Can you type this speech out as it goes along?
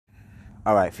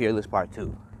All right, fearless part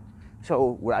 2.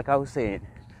 So, like I was saying,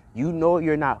 you know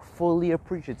you're not fully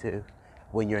appreciative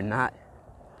when you're not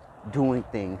doing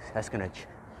things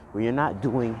when you're not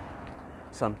doing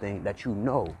something that you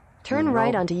know. Turn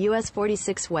right onto US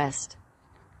 46 West.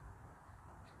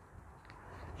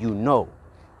 You know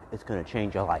it's going to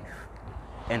change your life.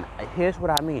 And here's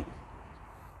what I mean.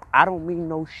 I don't mean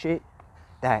no shit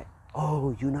that,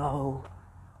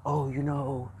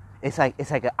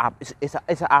 it's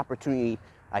an opportunity,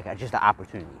 like just an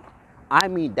opportunity. I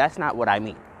mean, that's not what I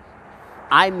mean.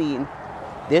 I mean,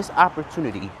 this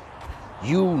opportunity,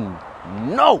 you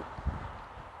know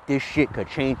this shit could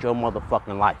change your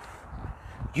motherfucking life.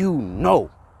 You know.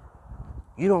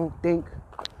 You don't think,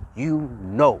 you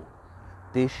know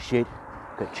this shit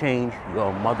could change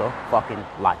your motherfucking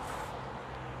life.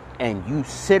 And you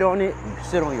sit on it, you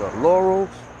sit on your laurels,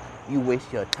 you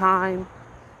waste your time,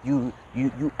 you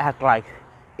act like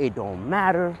it don't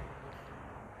matter.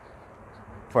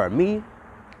 For me,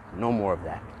 no more of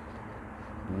that.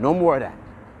 No more of that.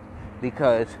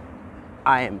 Because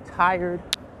I am tired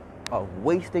of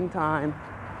wasting time.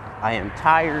 I am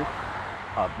tired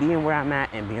of being where I'm at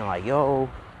and being like,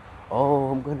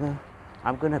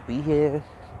 I'm gonna be here.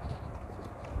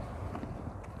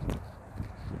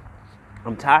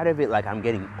 I'm tired of it like I'm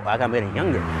getting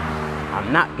younger.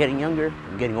 I'm not getting younger,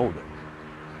 I'm getting older.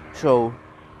 So,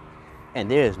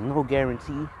 and there's no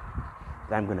guarantee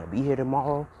that I'm gonna be here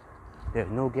tomorrow.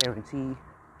 There's no guarantee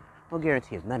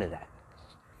of none of that.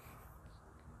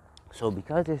 So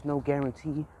because there's no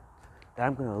guarantee that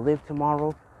I'm gonna live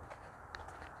tomorrow,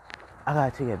 I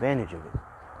gotta take advantage of it.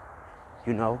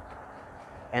 You know?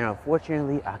 And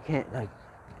unfortunately, I can't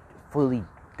fully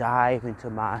dive into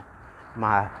my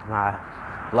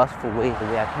lustful ways the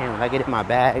way I can. When I get in my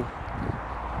bag,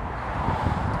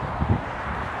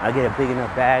 I get a big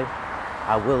enough bag,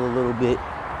 I will a little bit.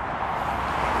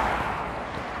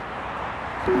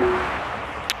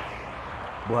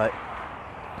 But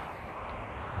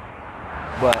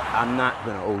I'm not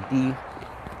gonna OD.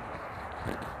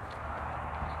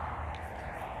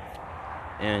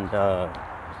 And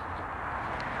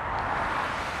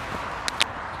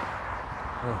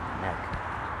neck.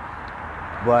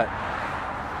 But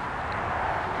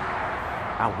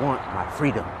I want my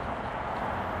freedom.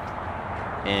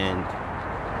 And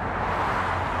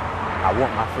I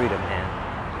want my freedom, man.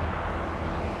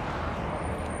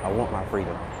 I want my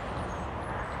freedom.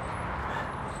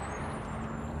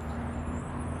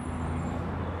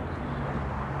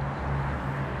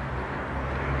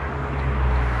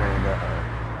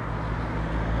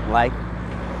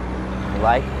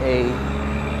 And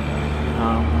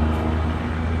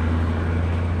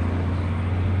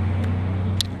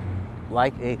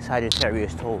like a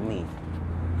Sagittarius told me,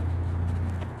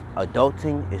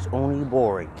 adulting is only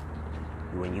boring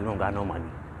when you don't got no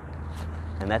money.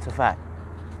 And that's a fact.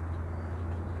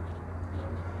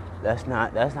 That's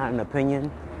not an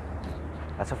opinion.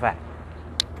 That's a fact.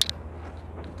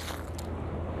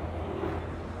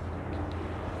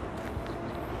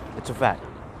 It's a fact.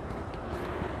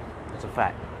 It's a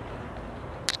fact.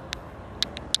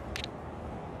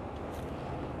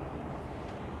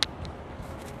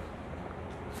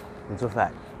 It's a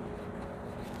fact.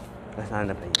 That's not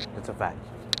an opinion. It's a fact.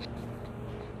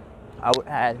 I would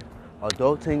add,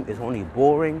 adulting is only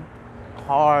boring,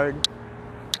 hard,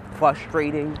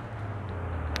 frustrating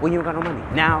when you don't got no money.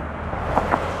 Now,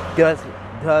 does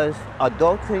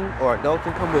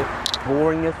adulting come with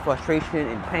boringness, frustration,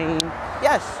 and pain?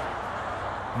 Yes.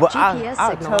 But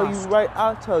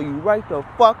I'll tell you right the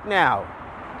fuck now.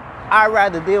 I'd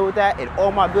rather deal with that and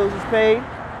all my bills is paid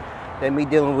than me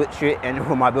dealing with shit and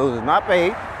all my bills is not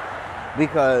paid.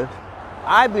 Because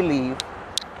I believe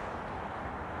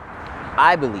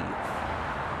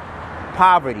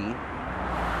poverty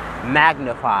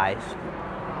magnifies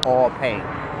all pain.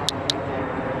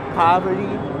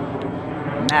 Poverty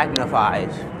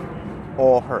magnifies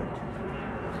all hurt.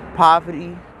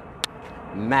 Poverty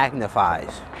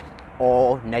magnifies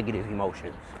all negative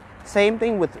emotions. Same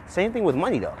thing with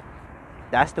money though.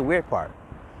 That's the weird part.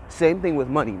 Same thing with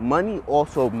money. Money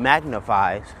also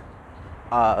magnifies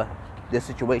the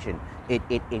situation.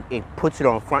 It puts it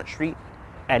on Front Street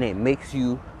and it makes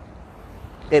it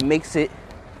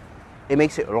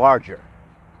larger.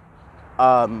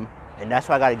 And that's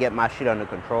why I gotta get my shit under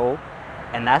control.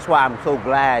 And that's why I'm so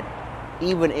glad,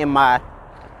 even in my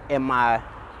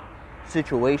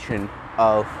situation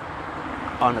of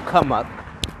on the come up,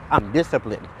 I'm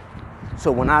disciplined.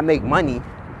 So when I make money,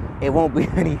 it won't be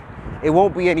any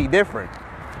different.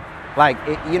 Like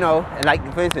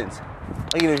like for instance,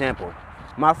 I'll give you an example.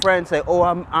 My friends say, "Oh,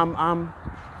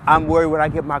 I'm worried when I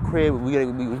get my crib, we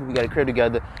got a crib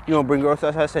together, you know, bring girls to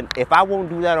us. And if I won't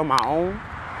do that on my own,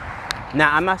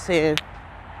 now I'm not saying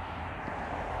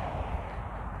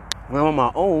when I'm on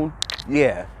my own,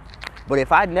 yeah. But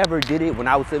if I never did it when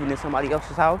I was living in somebody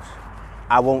else's house,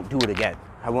 I won't do it again.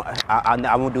 I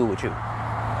won't do it with you.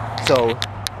 So,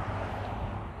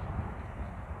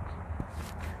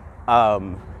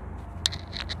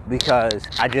 because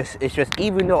it's just,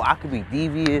 even though I could be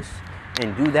devious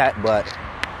and do that, but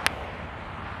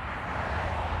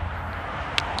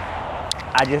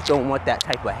I just don't want that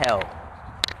type of hell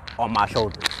on my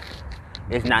shoulders.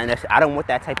 It's not necessary. I don't want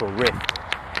that type of rift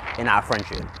in our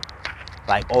friendship.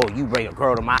 Like, oh, you bring a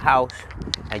girl to my house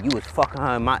and you was fucking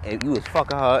her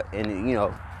and you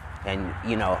know,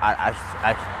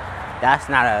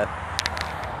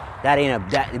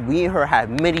 me and her have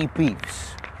many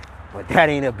beefs, but that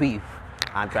ain't a beef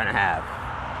I'm trying to have.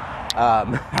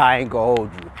 I ain't gonna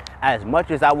hold you. As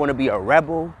much as I want to be a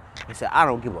rebel and say I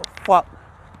don't give a fuck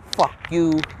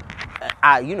you,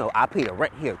 I pay the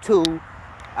rent here too.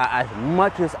 As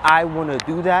much as I want to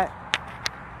do that,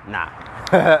 nah.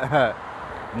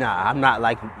 Nah, I'm not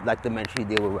like the men she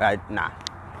did with. Nah.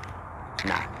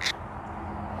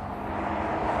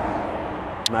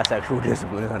 My sexual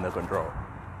discipline is under control.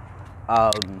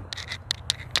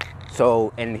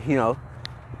 So, and you know,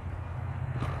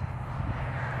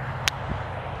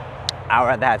 I'd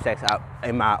rather have sex out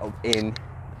in my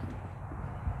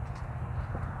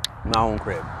own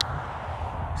crib.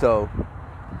 So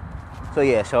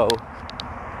yeah, so.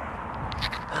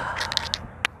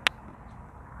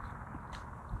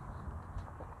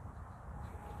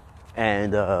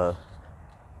 And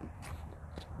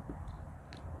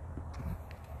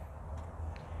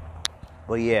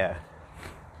but yeah,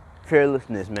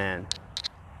 fearlessness, man.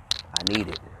 I need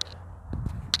it.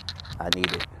 I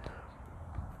need it.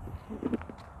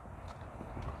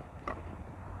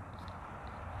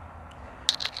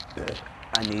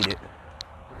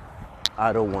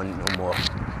 I don't want it no more.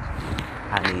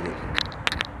 I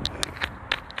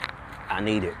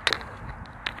need it.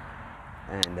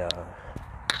 And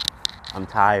I'm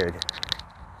tired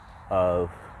of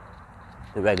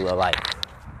the regular life.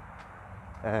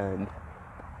 And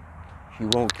she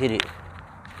won't get it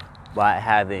by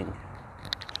having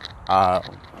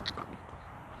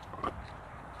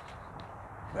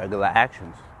regular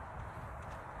actions.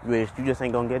 You just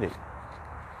ain't gonna get it.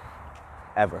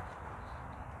 Ever.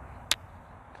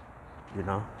 You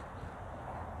know?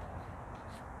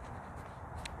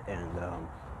 And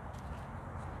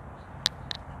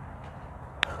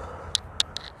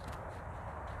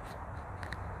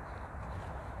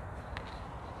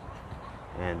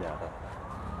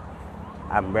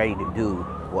I'm ready to do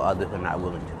what others are not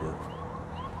willing to do.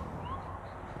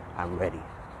 I'm ready.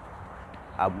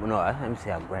 Let me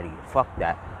say I'm ready. Fuck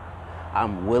that.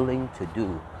 I'm willing to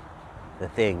do the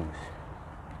things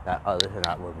that others are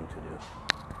not willing to do.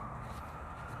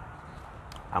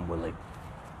 I'm willing.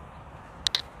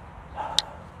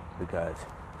 Because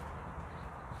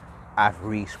I've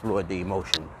re-explored the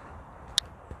emotion.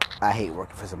 I hate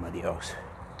working for somebody else.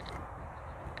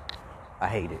 I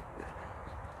hate it.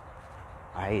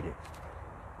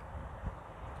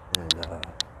 And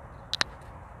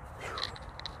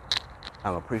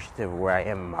I'm appreciative of where I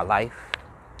am in my life.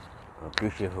 I'm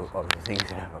appreciative of the things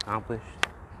that I've accomplished.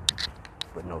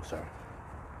 But no, sir.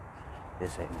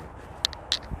 This ain't it.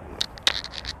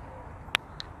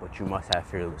 But you must have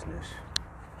fearlessness.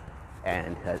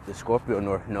 And at the Scorpio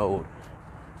North Node,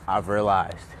 I've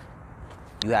realized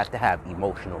you have to have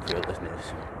emotional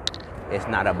fearlessness. It's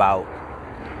not about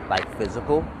like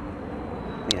physical,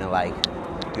 like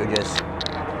you're just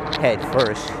head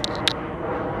first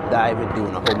diving,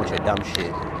 doing a whole bunch of dumb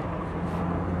shit.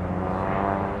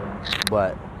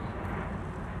 But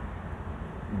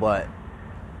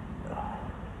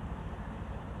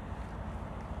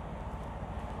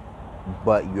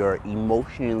you're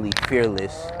emotionally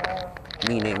fearless,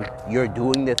 meaning you're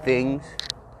doing the things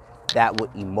that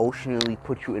would emotionally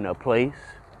put you in a place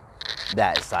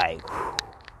that's like,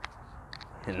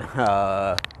 and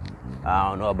I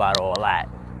don't know about all that,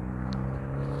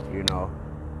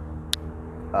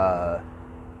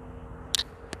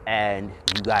 and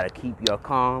you gotta keep your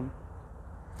calm,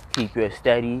 keep your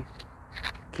steady,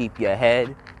 keep your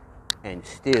head, and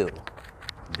still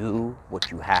do what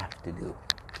you have to do.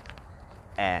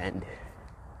 And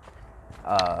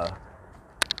I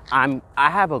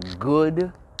have a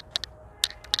good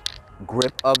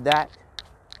grip of that,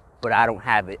 but I don't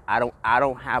have it. I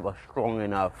don't have a strong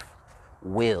enough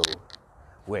will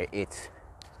where it's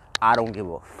I don't give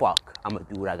a fuck. I'm gonna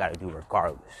do what I gotta do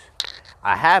regardless.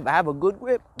 I have a good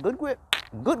grip,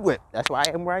 Good whip. That's why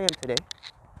I am where I am today.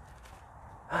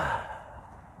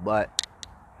 But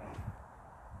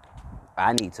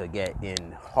I need to get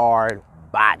in hard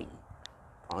body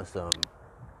on some,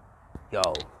 yo,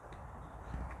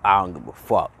 I don't give a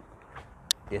fuck.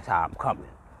 This how I'm coming.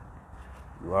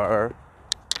 You heard?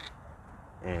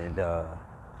 And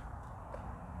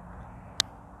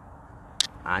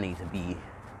I need to be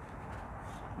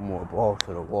more balls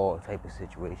to the wall type of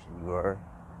situation. You heard?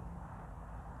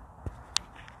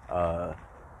 So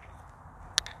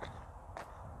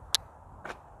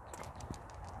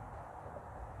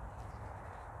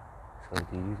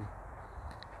do you?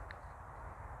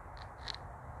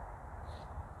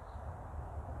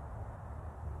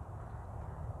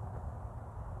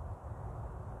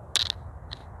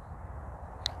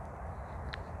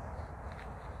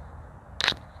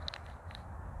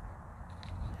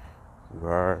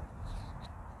 Right.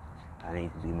 I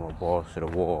need to be more balls to the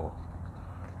wall.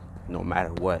 No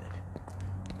matter what.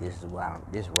 This is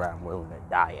where I'm willing to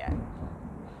die at.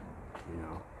 You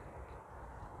know.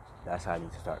 That's how I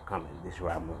need to start coming. This is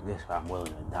where I'm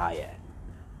willing to die at.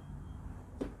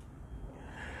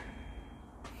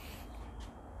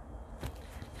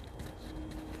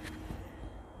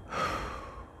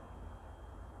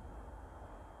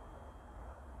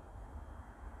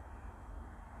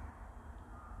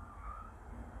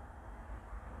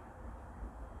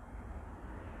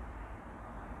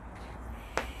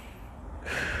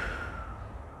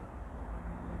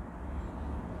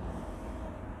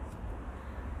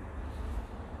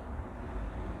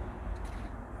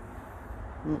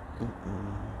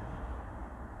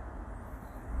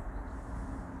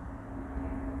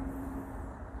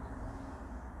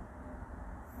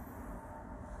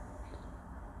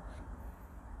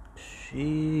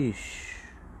 Sheesh.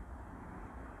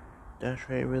 Dash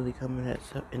rate really coming at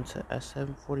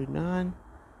 749.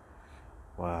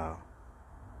 Wow.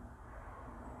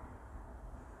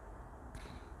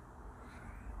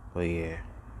 But yeah.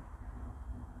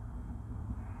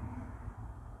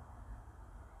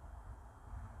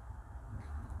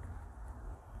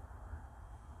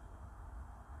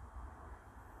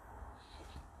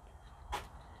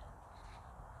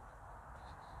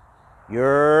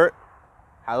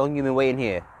 How long you been waiting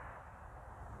here?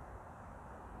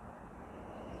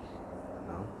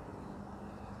 No.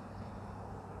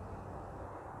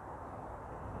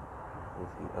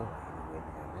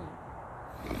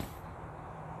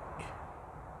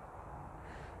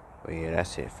 But yeah,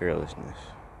 that's it. Fearlessness.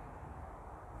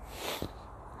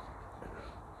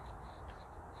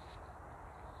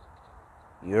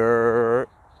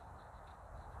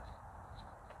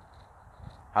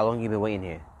 How long you been waiting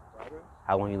here? Robert?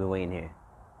 How long you been waiting here?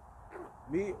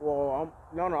 Me? Well,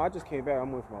 I just came back.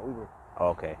 I'm waiting for my Uber. Oh,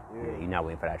 okay. Yeah, you're not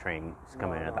waiting for that train. It's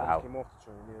coming in at the I house. came off the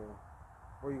train, yeah.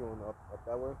 Where are you going? Up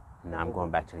that way? No, I'm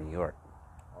going back to New York.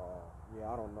 Yeah,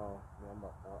 I don't know. Yeah,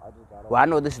 I just got Well, I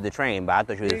know this is the train, but I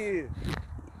thought you was...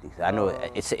 Yeah. I know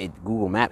Google Maps